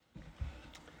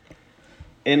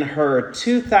in her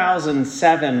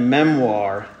 2007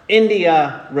 memoir,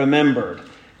 India Remembered,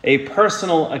 a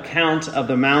personal account of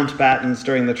the Mountbattens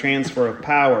during the transfer of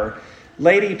power,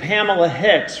 Lady Pamela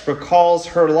Hicks recalls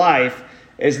her life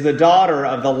as the daughter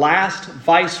of the last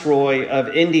Viceroy of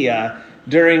India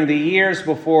during the years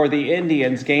before the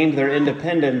Indians gained their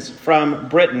independence from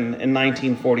Britain in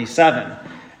 1947.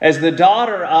 As the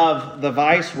daughter of the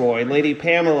Viceroy, Lady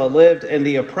Pamela lived in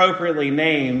the appropriately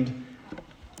named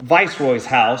Viceroy's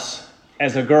house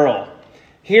as a girl.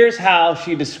 Here's how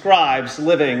she describes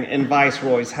living in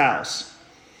Viceroy's house.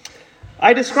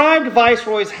 I described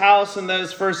Viceroy's house in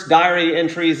those first diary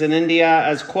entries in India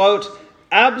as, quote,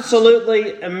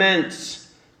 absolutely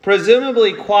immense,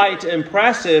 presumably quite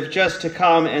impressive just to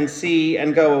come and see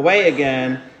and go away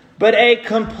again, but a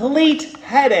complete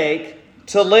headache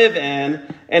to live in,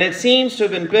 and it seems to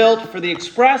have been built for the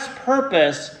express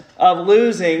purpose of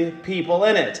losing people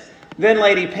in it. Then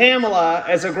Lady Pamela,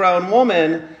 as a grown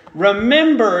woman,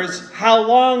 remembers how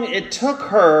long it took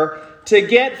her to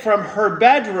get from her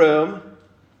bedroom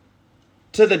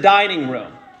to the dining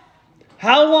room.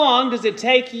 How long does it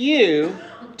take you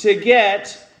to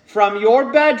get from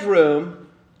your bedroom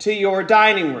to your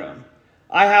dining room?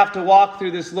 I have to walk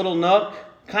through this little nook,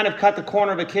 kind of cut the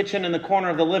corner of a kitchen and the corner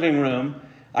of the living room.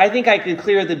 I think I could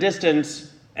clear the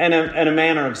distance in a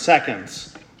matter of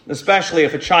seconds, especially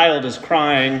if a child is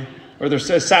crying or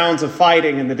there's sounds of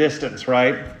fighting in the distance,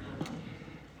 right?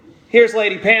 Here's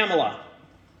Lady Pamela.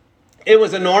 It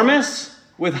was enormous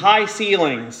with high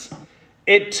ceilings.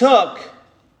 It took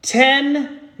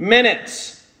 10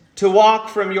 minutes to walk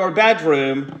from your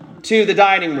bedroom to the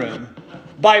dining room.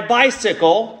 By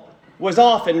bicycle was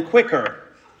often quicker.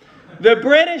 The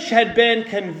British had been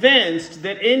convinced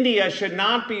that India should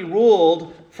not be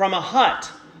ruled from a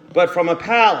hut, but from a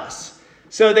palace.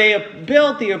 So they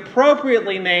built the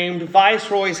appropriately named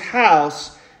Viceroy's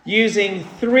house using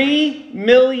 3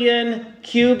 million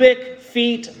cubic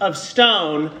feet of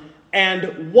stone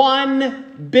and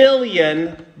 1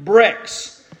 billion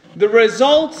bricks. The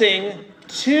resulting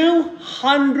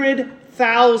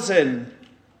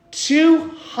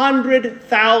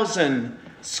 200,000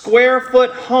 square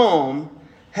foot home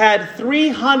had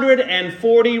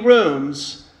 340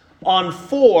 rooms on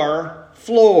 4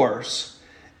 floors.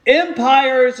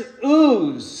 Empires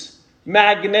ooze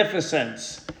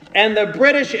magnificence, and the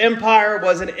British Empire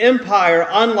was an empire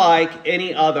unlike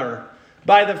any other.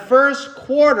 By the first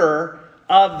quarter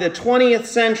of the 20th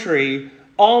century,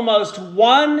 almost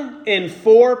 1 in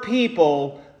 4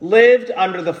 people lived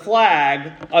under the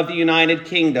flag of the United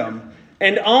Kingdom,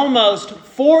 and almost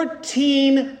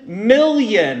 14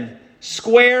 million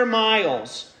square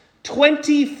miles,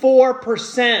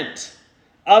 24%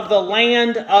 of the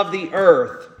land of the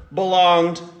earth,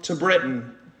 belonged to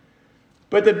Britain.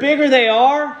 But the bigger they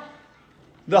are,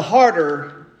 the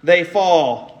harder they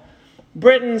fall.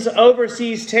 Britain's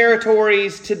overseas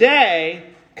territories today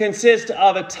consist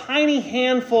of a tiny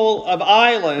handful of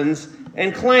islands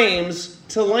and claims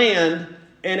to land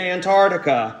in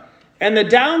Antarctica. And the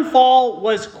downfall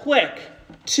was quick,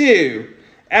 too.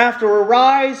 After a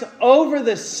rise over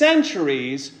the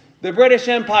centuries, the British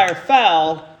Empire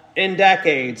fell in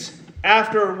decades.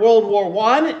 After World War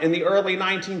I in the early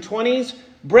 1920s,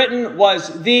 Britain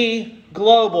was the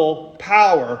global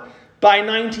power. By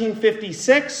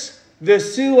 1956, the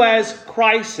Suez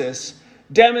Crisis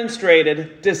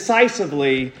demonstrated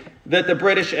decisively that the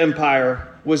British Empire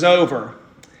was over.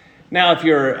 Now, if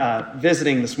you're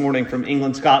visiting this morning from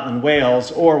England, Scotland,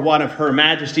 Wales, or one of Her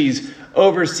Majesty's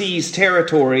overseas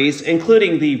territories,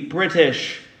 including the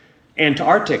British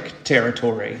Antarctic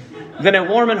Territory, then a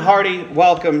warm and hearty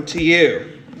welcome to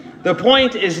you. The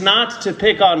point is not to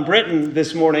pick on Britain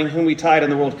this morning, whom we tied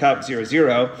in the World Cup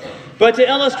 0-0, but to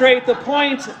illustrate the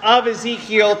point of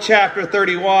Ezekiel chapter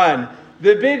 31.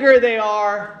 The bigger they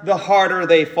are, the harder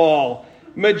they fall.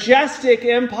 Majestic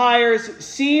empires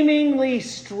seemingly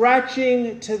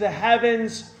stretching to the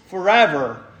heavens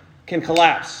forever can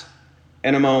collapse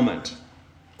in a moment.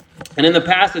 And in the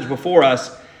passage before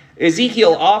us,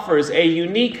 Ezekiel offers a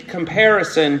unique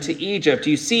comparison to Egypt.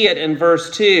 You see it in verse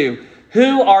 2.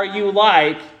 Who are you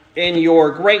like in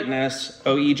your greatness,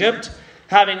 O Egypt?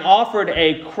 Having offered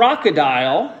a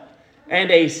crocodile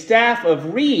and a staff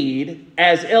of reed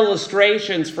as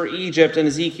illustrations for Egypt in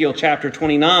Ezekiel chapter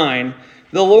 29,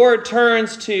 the Lord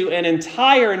turns to an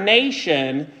entire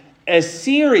nation,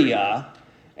 Assyria,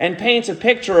 and paints a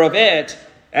picture of it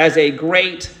as a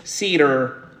great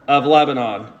cedar of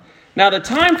Lebanon. Now, the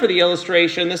time for the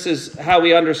illustration, this is how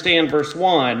we understand verse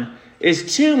 1,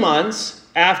 is 2 months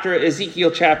after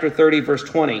Ezekiel chapter 30, verse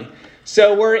 20.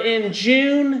 So we're in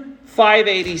June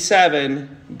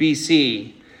 587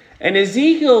 BC. And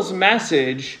Ezekiel's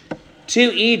message to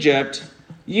Egypt,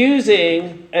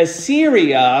 using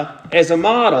Assyria as a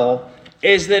model,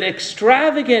 is that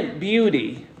extravagant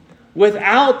beauty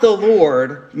without the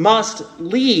Lord must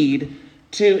lead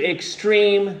to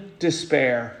extreme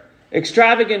despair.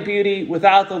 Extravagant beauty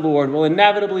without the Lord will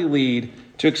inevitably lead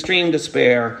to extreme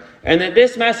despair. And that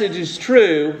this message is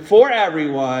true for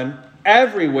everyone,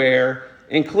 everywhere,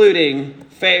 including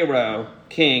Pharaoh,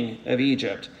 king of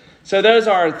Egypt. So those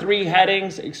are three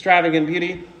headings: extravagant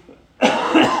beauty,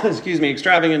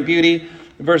 extravagant beauty,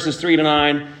 verses 3 to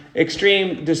 9,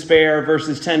 extreme despair,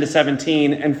 verses 10 to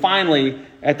 17, and finally,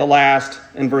 at the last,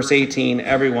 in verse 18,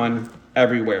 everyone,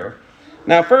 everywhere.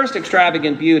 Now, first,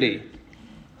 extravagant beauty.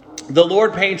 The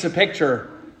Lord paints a picture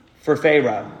for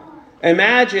Pharaoh.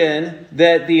 Imagine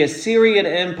that the Assyrian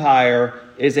Empire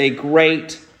is a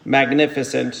great,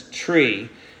 magnificent tree.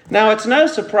 Now, it's no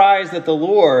surprise that the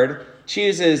Lord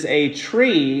chooses a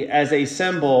tree as a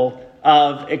symbol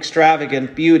of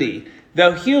extravagant beauty.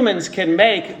 Though humans can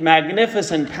make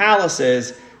magnificent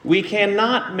palaces, we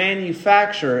cannot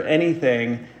manufacture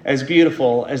anything as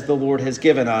beautiful as the Lord has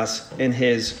given us in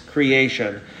his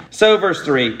creation. So, verse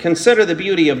 3, consider the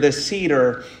beauty of this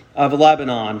cedar of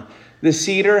Lebanon. The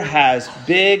cedar has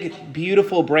big,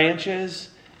 beautiful branches.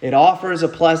 It offers a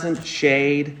pleasant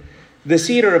shade. The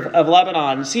cedars of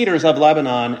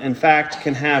Lebanon, in fact,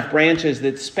 can have branches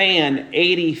that span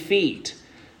 80 feet.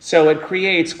 So it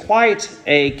creates quite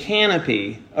a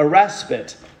canopy, a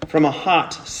respite from a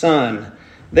hot sun.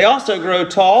 They also grow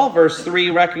tall. Verse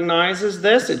 3 recognizes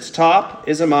this. Its top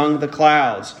is among the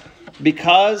clouds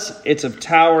because it's of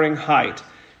towering height.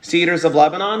 Cedars of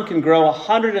Lebanon can grow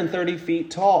 130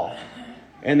 feet tall,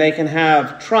 and they can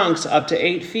have trunks up to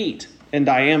 8 feet in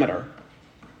diameter.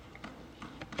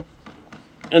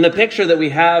 And the picture that we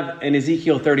have in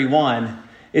Ezekiel 31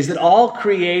 is that all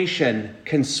creation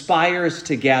conspires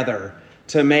together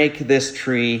to make this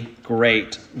tree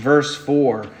great. Verse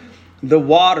 4, the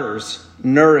waters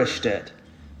nourished it.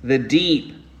 The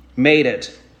deep made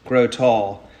it grow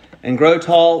tall. And grow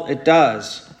tall it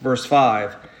does. Verse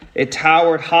 5, it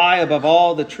towered high above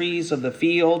all the trees of the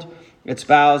field. Its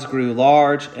boughs grew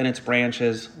large and its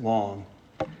branches long.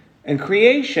 And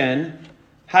creation,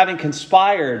 having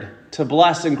conspired to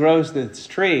bless and grow this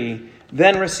tree,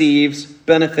 then receives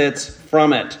benefits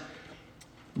from it.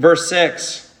 Verse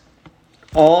 6,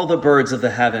 all the birds of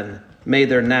the heaven made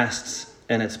their nests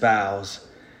in its boughs,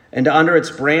 and under its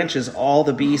branches all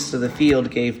the beasts of the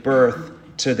field gave birth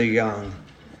to their young.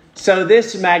 So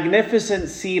this magnificent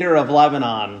cedar of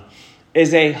Lebanon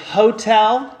is a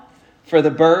hotel for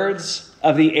the birds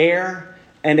of the air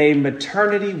and a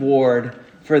maternity ward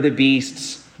for the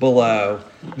beasts below.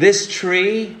 This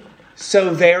tree,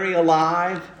 so very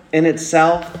alive in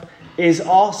itself, is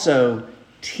also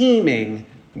teeming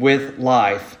with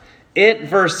life. It,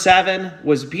 verse 7,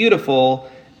 was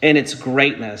beautiful in its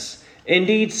greatness.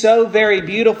 Indeed, so very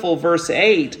beautiful, verse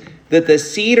 8, that the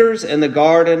cedars in the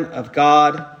garden of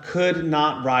God could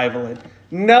not rival it.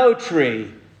 No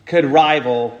tree could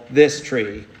rival this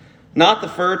tree. Not the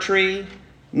fir tree,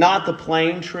 not the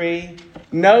plane tree.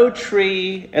 No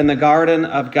tree in the garden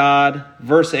of God,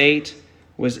 verse 8,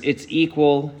 was its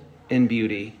equal in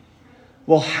beauty.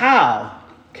 Well, how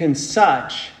can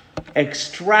such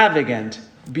extravagant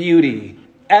beauty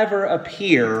ever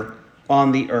appear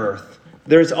on the earth?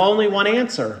 There's only one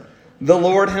answer: the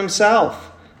Lord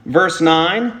himself. Verse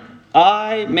 9,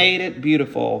 I made it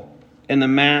beautiful in the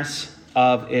mass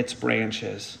of its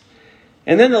branches.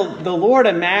 And then the Lord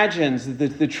imagines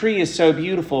that the tree is so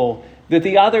beautiful that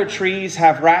the other trees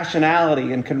have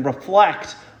rationality and can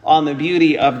reflect on the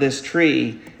beauty of this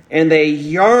tree. And they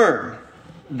yearn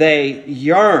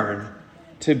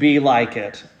to be like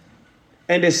it.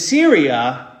 And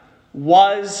Assyria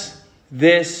was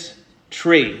this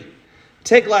tree.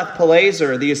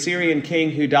 Tiglath-Pileser, the Assyrian king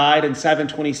who died in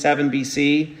 727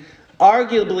 BC,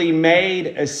 arguably made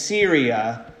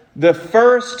Assyria the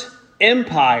first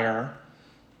empire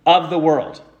of the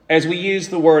world, as we use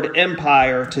the word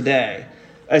empire today.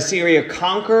 Assyria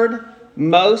conquered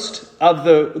most of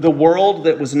the world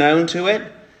that was known to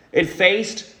it. It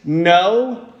faced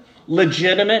no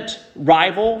legitimate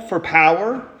rival for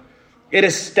power. It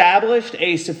established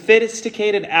a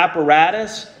sophisticated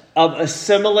apparatus of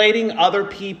assimilating other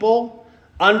people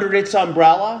under its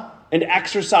umbrella and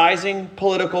exercising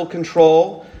political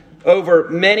control over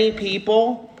many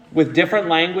people with different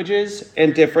languages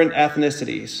and different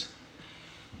ethnicities.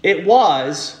 It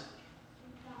was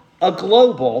a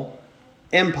global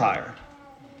empire.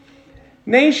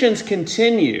 Nations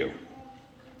continue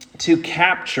to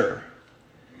capture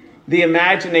the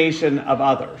imagination of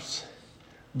others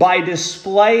by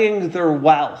displaying their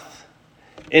wealth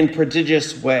in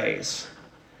prodigious ways.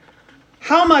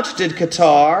 How much did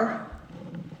Qatar?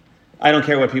 I don't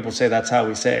care what people say, that's how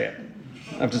we say it.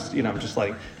 I'm just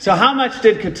letting. So how much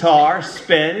did Qatar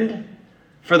spend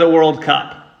for the World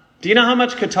Cup? Do you know how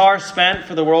much Qatar spent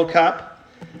for the World Cup?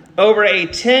 Over a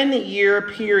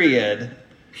 10-year period,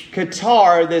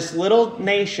 Qatar, this little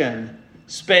nation,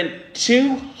 spent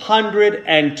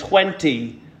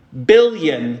 $220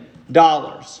 billion.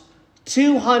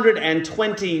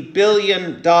 $220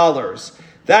 billion.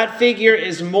 That figure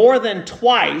is more than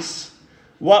twice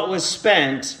what was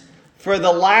spent for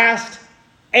the last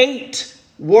 8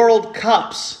 World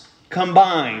Cups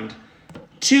combined.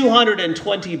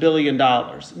 $220 billion.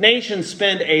 Nations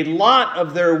spend a lot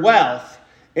of their wealth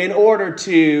in order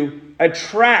to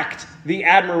attract the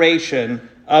admiration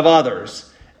of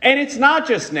others. And it's not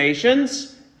just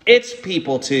nations, it's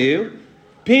people too.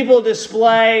 People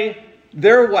display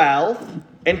their wealth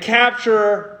and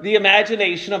capture the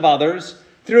imagination of others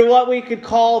through what we could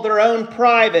call their own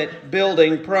private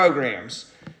building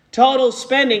programs. Total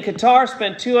spending, Qatar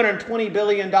spent $220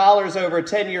 billion over a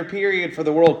 10-year period for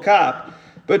the World Cup.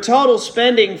 But total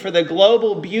spending for the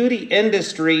global beauty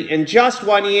industry in just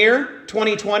 1 year,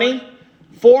 2020,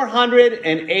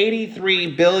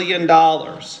 $483 billion.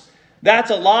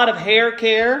 That's a lot of hair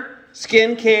care,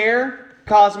 skin care,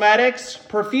 cosmetics,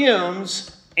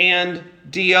 perfumes, and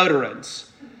deodorants.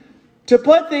 To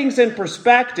put things in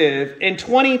perspective, in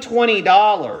 2020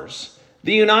 dollars,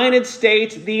 the United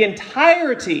States, the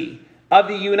entirety of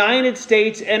the United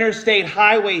States interstate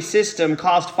highway system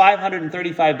cost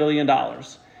 $535 billion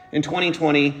in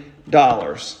 2020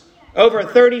 dollars, over a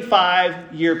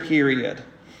 35-year period.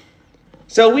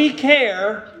 So we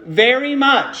care very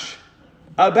much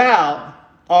about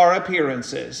our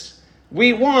appearances.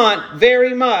 We want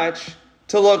very much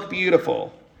to look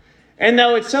beautiful. And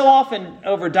though it's so often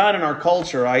overdone in our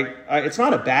culture, it's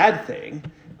not a bad thing.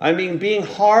 I mean, being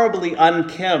horribly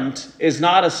unkempt is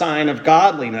not a sign of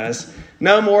godliness,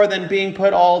 no more than being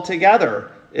put all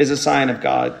together is a sign of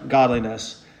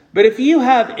godliness. But if you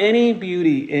have any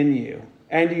beauty in you,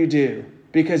 and you do,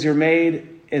 because you're made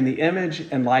in the image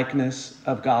and likeness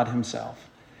of God himself,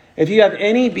 if you have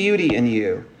any beauty in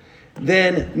you,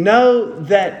 then know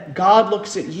that God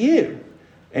looks at you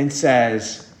and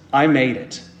says, I made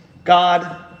it.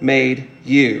 God made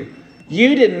you.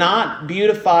 You did not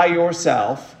beautify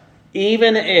yourself,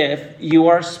 even if you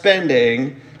are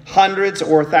spending hundreds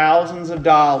or thousands of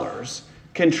dollars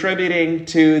contributing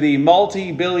to the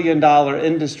multi-billion-dollar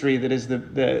industry that is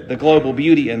the global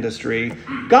beauty industry.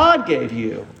 God gave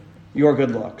you your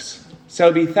good looks.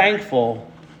 So be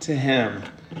thankful to him.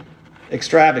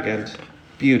 Extravagant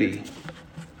beauty.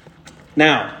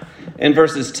 Now, in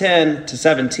verses 10 to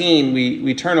 17,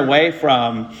 we turn away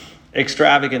from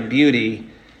extravagant beauty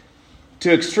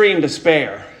to extreme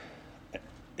despair.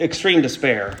 Extreme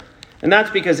despair. And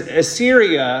that's because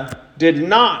Assyria did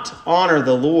not honor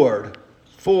the Lord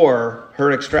for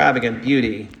her extravagant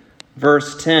beauty.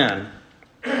 Verse 10.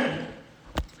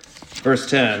 Verse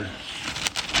 10.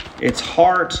 Its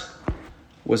heart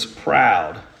was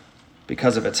proud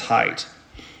because of its height.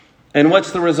 And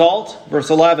what's the result? Verse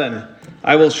 11.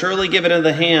 I will surely give it into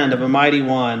the hand of a mighty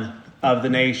one of the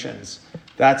nations.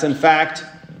 That's in fact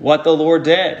what the Lord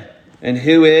did. And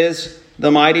who is the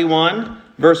mighty one?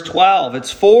 Verse 12, it's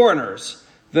foreigners,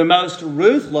 the most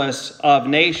ruthless of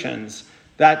nations.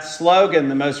 That slogan,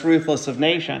 the most ruthless of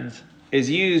nations, is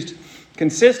used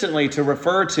consistently to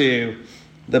refer to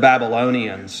the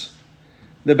Babylonians.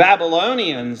 The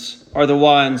Babylonians are the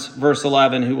ones, verse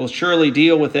 11, who will surely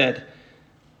deal with it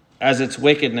as its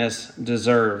wickedness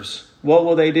deserves. What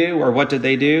will they do, or what did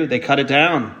they do? They cut it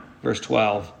down, verse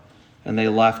 12, and they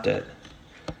left it.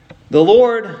 The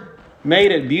Lord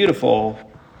made it beautiful.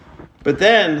 But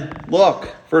then,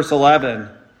 look, verse 11.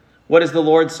 What does the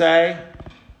Lord say?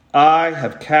 I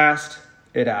have cast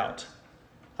it out.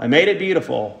 I made it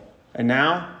beautiful, and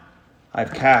now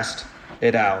I've cast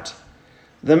it out.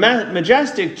 The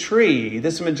majestic tree,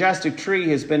 this majestic tree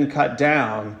has been cut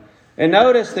down. And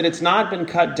notice that it's not been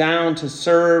cut down to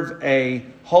serve a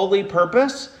holy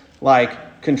purpose,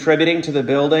 like contributing to the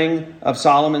building of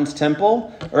Solomon's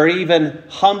temple, or even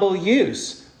humble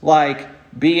use, like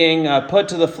being put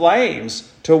to the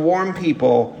flames to warm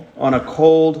people on a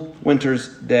cold winter's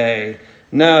day.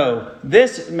 No,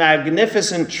 this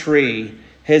magnificent tree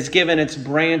has given its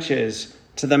branches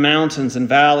to the mountains and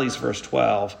valleys, verse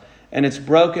 12, and its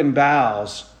broken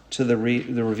boughs to the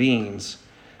ravines.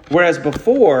 Whereas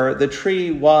before, the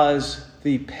tree was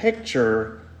the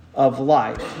picture of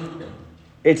life,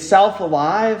 itself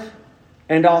alive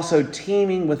and also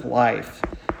teeming with life.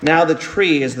 Now the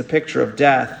tree is the picture of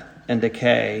death and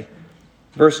decay.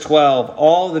 Verse 12,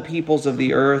 all the peoples of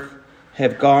the earth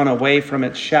have gone away from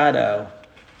its shadow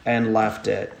and left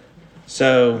it.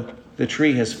 So the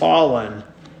tree has fallen,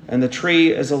 and the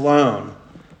tree is alone.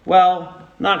 Well,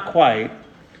 not quite.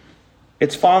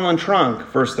 Its fallen trunk,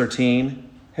 verse 13,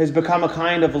 has become a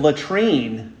kind of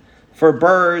latrine for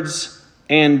birds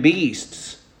and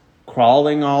beasts,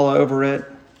 crawling all over it.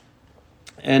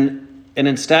 And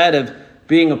instead of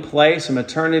being a place, a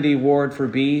maternity ward for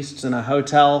beasts and a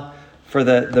hotel for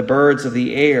the birds of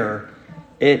the air,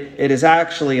 it is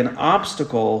actually an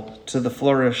obstacle to the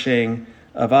flourishing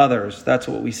of others. That's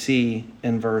what we see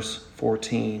in verse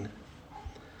 14.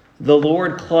 The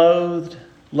Lord clothed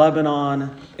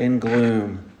Lebanon in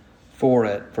gloom for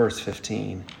it, verse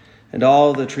 15. And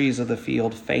all the trees of the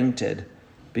field fainted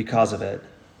because of it.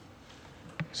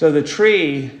 So the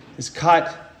tree is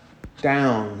cut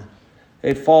down.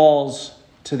 It falls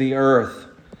to the earth.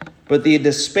 But the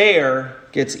despair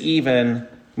gets even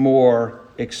more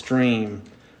extreme.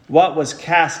 What was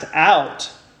cast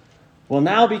out will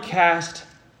now be cast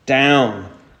down.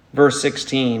 Verse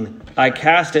 16, I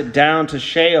cast it down to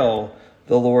Sheol,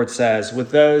 the Lord says,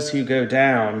 with those who go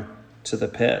down to the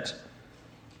pit.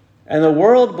 And the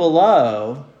world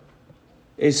below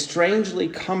is strangely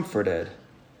comforted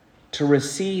to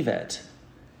receive it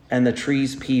and the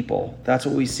tree's people. That's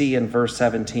what we see in verse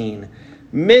 17.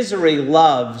 Misery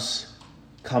loves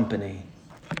company.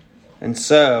 And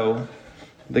so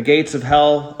the gates of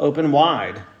hell open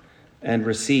wide and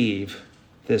receive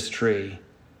this tree.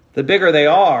 The bigger they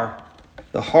are,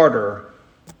 the harder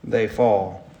they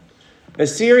fall.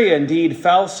 Assyria indeed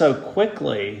fell so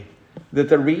quickly that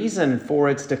the reason for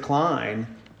its decline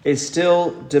is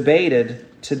still debated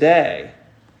today.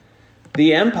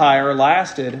 The empire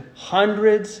lasted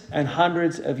hundreds and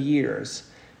hundreds of years,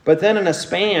 but then in a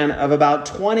span of about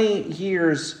 20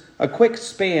 years, a quick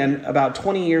span about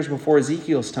 20 years before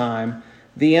Ezekiel's time,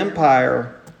 the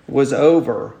empire was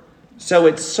over. So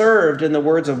it served, in the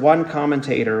words of one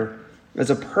commentator, as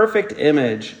a perfect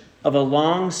image of a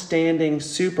long-standing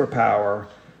superpower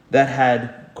that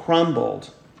had crumbled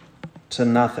to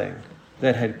nothing.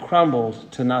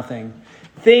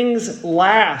 Things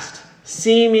last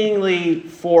seemingly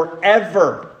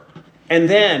forever, and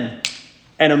then,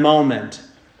 in a moment,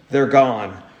 they're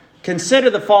gone.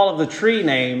 Consider the fall of the tree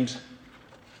named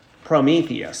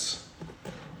Prometheus.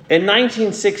 In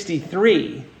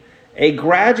 1963, a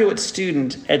graduate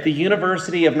student at the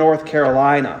University of North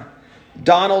Carolina,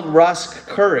 Donald Rusk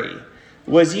Curry,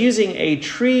 was using a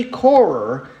tree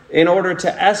corer in order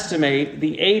to estimate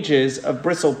the ages of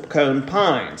bristlecone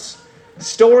pines.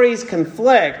 Stories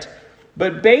conflict,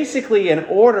 but basically in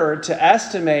order to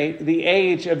estimate the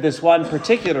age of this one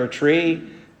particular tree,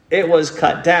 it was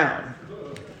cut down.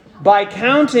 By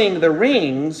counting the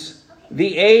rings,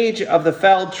 the age of the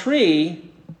felled tree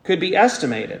could be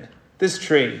estimated. This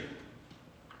tree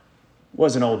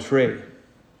was an old tree.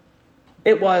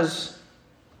 It was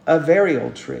a very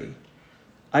old tree.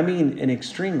 I mean, an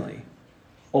extremely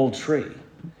old tree.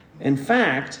 In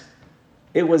fact,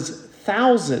 it was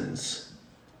thousands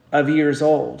of years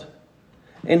old.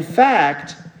 In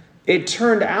fact, it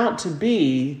turned out to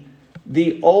be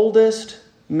the oldest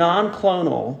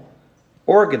non-clonal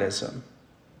organism.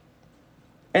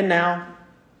 And now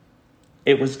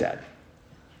it was dead.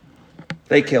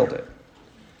 They killed it.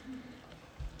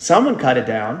 Someone cut it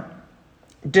down.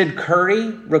 Did Curry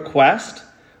request,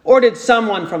 or did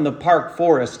someone from the Park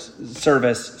Forest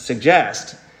Service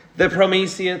suggest that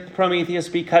Prometheus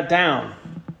be cut down?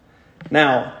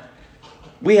 Now,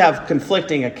 we have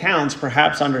conflicting accounts,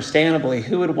 perhaps understandably.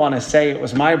 Who would want to say it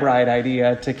was my bright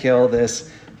idea to kill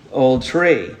this old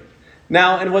tree?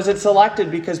 Now, and was it selected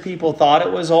because people thought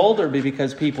it was old, or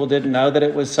because people didn't know that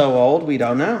it was so old? We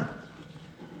don't know.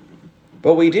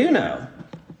 But we do know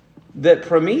that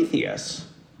Prometheus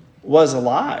was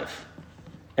alive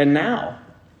and now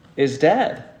is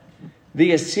dead.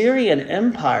 The Assyrian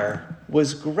Empire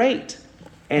was great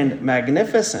and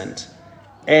magnificent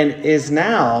and is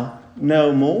now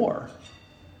no more.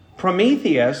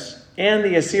 Prometheus and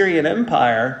the Assyrian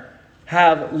Empire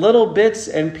have little bits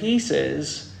and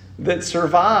pieces that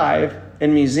survive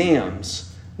in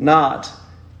museums, not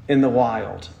in the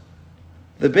wild.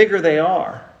 The bigger they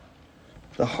are,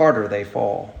 the harder they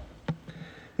fall.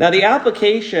 Now, the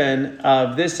application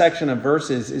of this section of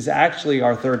verses is actually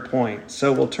our third point.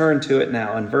 So we'll turn to it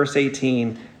now. In verse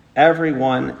 18,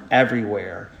 everyone,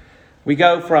 everywhere. We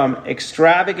go from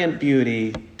extravagant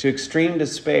beauty to extreme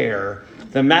despair.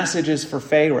 The message is for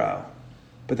Pharaoh,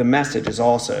 but the message is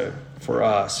also for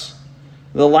us.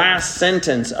 The last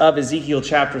sentence of Ezekiel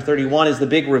chapter 31 is the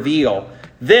big reveal.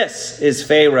 This is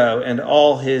Pharaoh and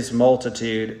all his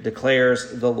multitude,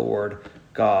 declares the Lord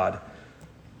God.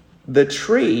 The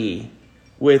tree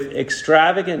with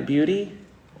extravagant beauty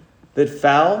that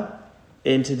fell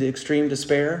into the extreme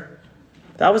despair,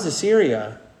 that was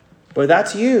Assyria. But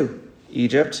that's you,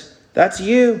 Egypt. That's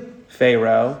you,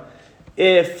 Pharaoh.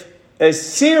 If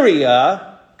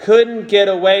Assyria couldn't get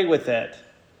away with it,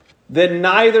 then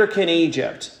neither can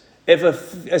Egypt. If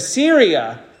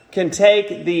Assyria can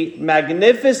take the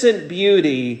magnificent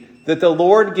beauty that the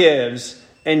Lord gives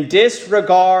and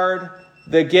disregard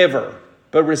the giver,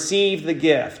 but receive the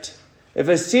gift. If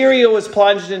Assyria was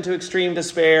plunged into extreme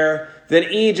despair, then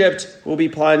Egypt will be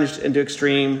plunged into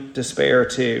extreme despair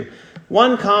too.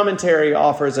 One commentary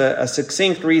offers a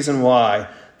succinct reason why.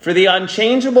 For the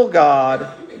unchangeable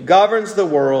God governs the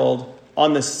world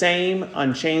on the same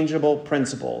unchangeable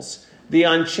principles. The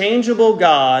unchangeable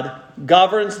God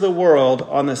governs the world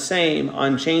on the same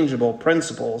unchangeable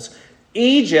principles.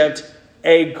 Egypt,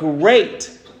 a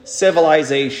great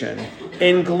civilization,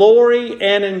 in glory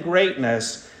and in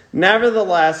greatness,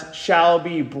 nevertheless shall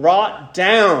be brought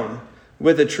down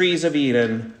with the trees of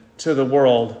Eden to the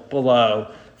world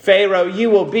below. Pharaoh, you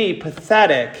will be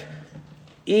pathetic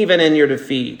even in your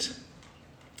defeat.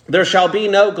 There shall be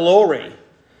no glory.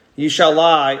 You shall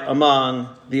lie among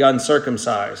the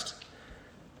uncircumcised.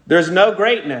 There's no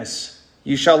greatness.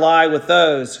 You shall lie with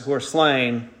those who are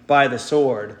slain by the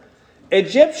sword.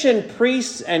 Egyptian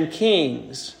priests and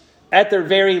kings, at their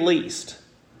very least,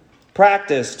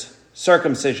 practiced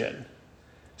circumcision.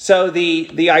 So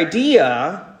the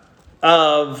idea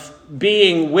of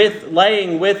laying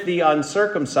with the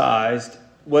uncircumcised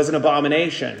was an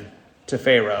abomination to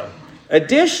Pharaoh.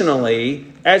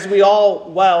 Additionally, as we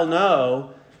all well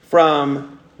know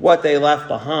from what they left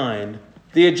behind,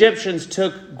 the Egyptians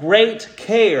took great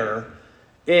care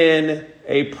in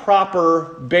a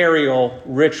proper burial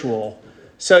ritual.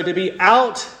 So to be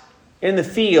out in the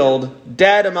field,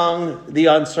 dead among the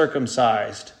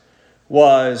uncircumcised,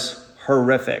 was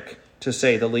horrific, to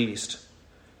say the least.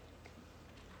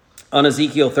 On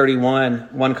Ezekiel 31,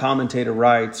 one commentator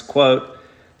writes, quote,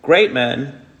 "Great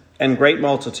men and great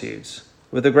multitudes,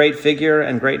 with a great figure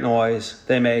and great noise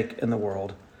they make in the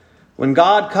world. When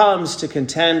God comes to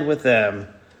contend with them,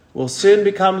 will soon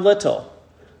become little,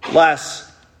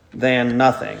 less than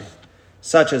nothing,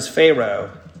 such as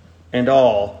Pharaoh and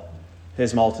all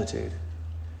his multitude."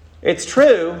 It's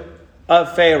true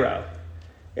of Pharaoh.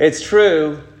 It's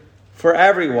true for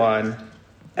everyone,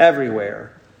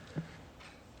 everywhere.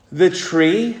 The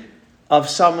tree of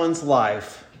someone's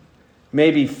life may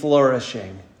be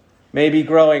flourishing, may be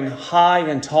growing high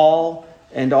and tall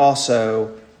and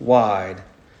also wide.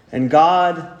 And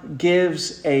God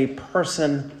gives a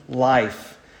person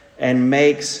life and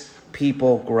makes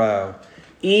people grow.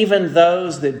 Even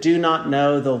those that do not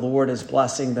know the Lord is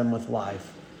blessing them with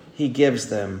life, He gives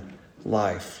them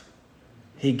life.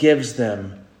 He gives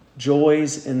them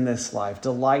joys in this life,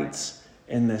 delights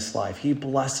in this life. He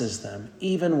blesses them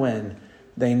even when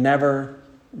they never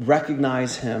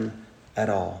recognize Him at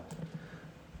all.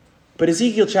 But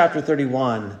Ezekiel chapter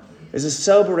 31 is a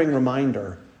sobering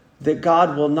reminder that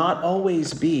God will not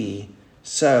always be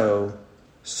so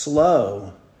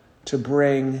slow to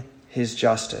bring His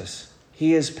justice.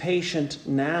 He is patient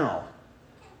now,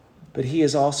 but He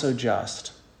is also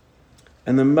just.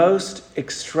 And the most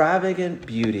extravagant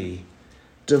beauty,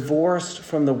 divorced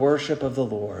from the worship of the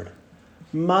Lord,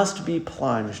 must be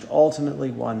plunged ultimately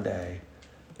one day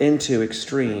into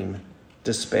extreme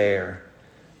despair.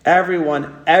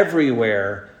 Everyone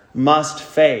everywhere must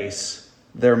face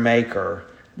their Maker.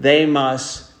 They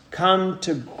must come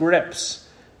to grips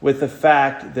with the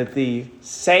fact that the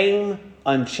same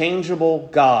unchangeable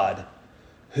God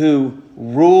who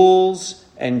rules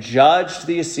and judged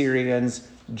the Assyrians,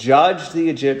 judged the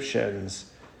Egyptians,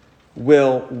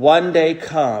 will one day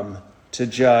come to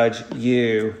judge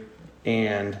you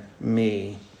and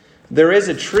me. There is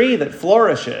a tree that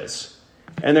flourishes,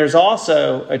 and there's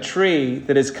also a tree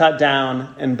that is cut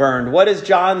down and burned. What does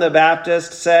John the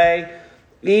Baptist say?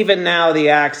 Even now the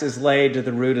axe is laid to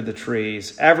the root of the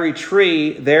trees. Every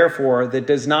tree, therefore, that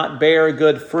does not bear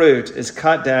good fruit is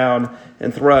cut down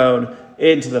and thrown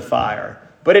into the fire.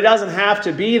 But it doesn't have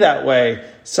to be that way.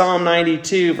 Psalm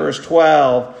 92, verse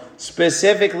 12,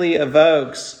 specifically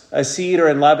evokes a cedar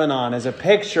in Lebanon as a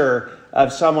picture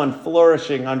of someone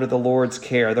flourishing under the Lord's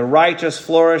care. The righteous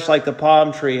flourish like the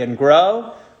palm tree and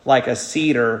grow like a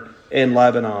cedar in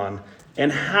Lebanon.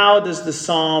 And how does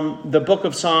the book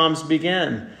of Psalms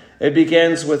begin? It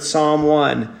begins with Psalm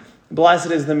 1.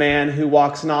 Blessed is the man who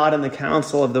walks not in the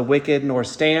counsel of the wicked, nor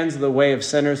stands in the way of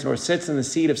sinners, nor sits in the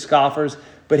seat of scoffers,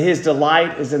 but his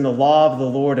delight is in the law of the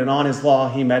Lord, and on his law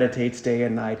he meditates day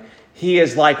and night. He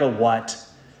is like a what?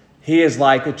 He is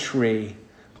like a tree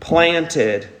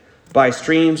planted by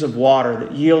streams of water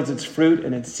that yields its fruit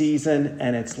in its season,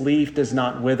 and its leaf does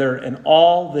not wither, and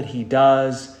all that he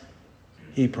does,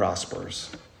 he prospers.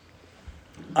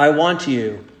 I want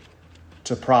you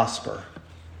to prosper.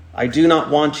 I do not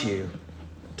want you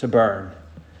to burn.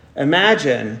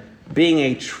 Imagine being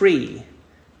a tree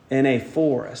in a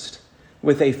forest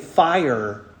with a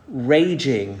fire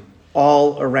raging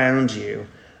all around you.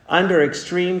 Under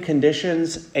extreme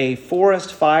conditions, a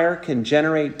forest fire can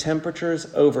generate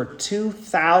temperatures over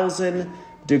 2,000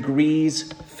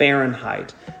 degrees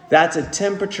Fahrenheit. That's a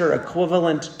temperature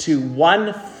equivalent to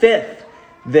 1/5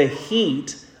 the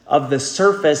heat of the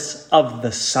surface of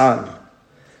the sun.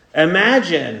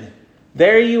 Imagine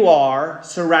there you are,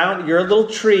 your little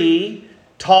tree,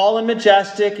 tall and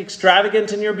majestic,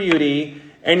 extravagant in your beauty,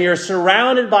 and you're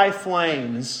surrounded by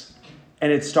flames,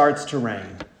 and it starts to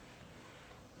rain.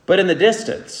 But in the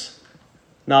distance,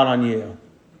 not on you.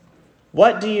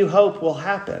 What do you hope will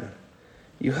happen?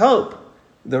 You hope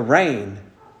the rain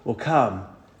will come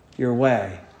your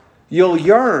way. You'll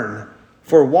yearn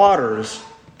for waters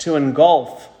to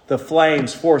engulf the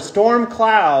flames, for storm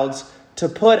clouds to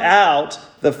put out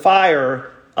the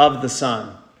fire of the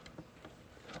sun.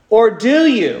 Or do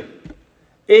you,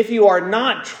 if you are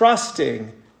not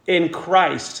trusting in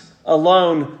Christ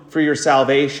alone for your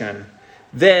salvation,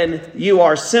 then you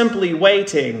are simply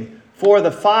waiting for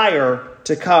the fire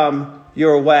to come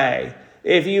your way.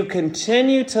 If you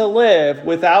continue to live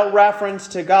without reference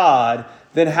to God,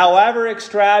 then however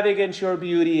extravagant your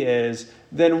beauty is,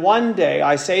 then one day,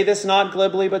 I say this not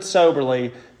glibly but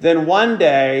soberly, then one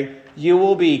day you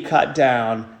will be cut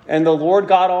down, and the Lord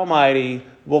God Almighty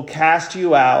will cast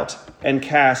you out and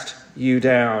cast you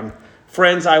down.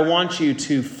 Friends, I want you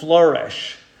to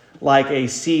flourish like a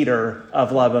cedar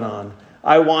of Lebanon.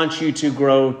 I want you to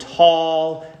grow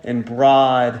tall and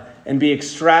broad and be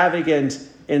extravagant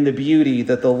in the beauty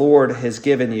that the Lord has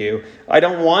given you. I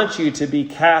don't want you to be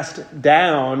cast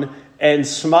down and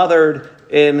smothered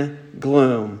in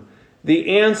gloom.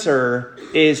 The answer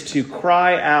is to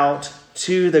cry out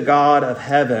to the God of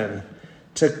heaven,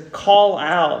 to call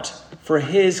out for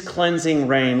his cleansing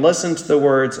rain. Listen to the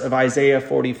words of Isaiah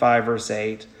 45, verse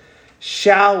 8.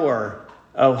 Shower,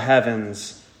 O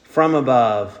heavens, from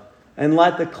above, and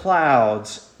let the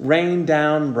clouds rain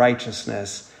down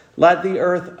righteousness. Let the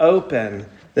earth open,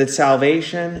 that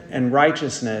salvation and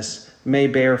righteousness may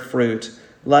bear fruit.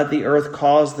 Let the earth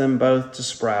cause them both to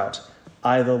sprout.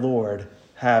 I, the Lord,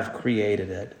 have created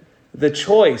it. The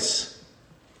choice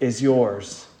is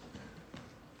yours.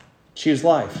 Choose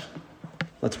life.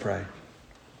 Let's pray.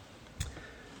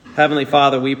 Heavenly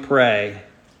Father, we pray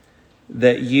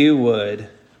that you would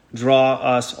draw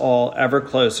us all ever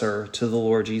closer to the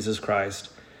Lord Jesus Christ.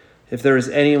 If there is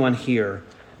anyone here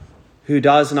who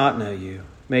does not know you,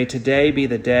 may today be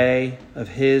the day of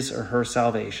his or her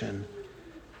salvation.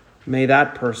 May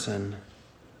that person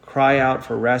cry out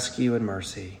for rescue and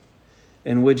mercy.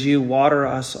 And would you water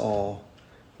us all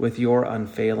with your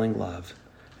unfailing love?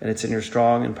 And it's in your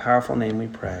strong and powerful name we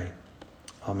pray.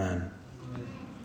 Amen.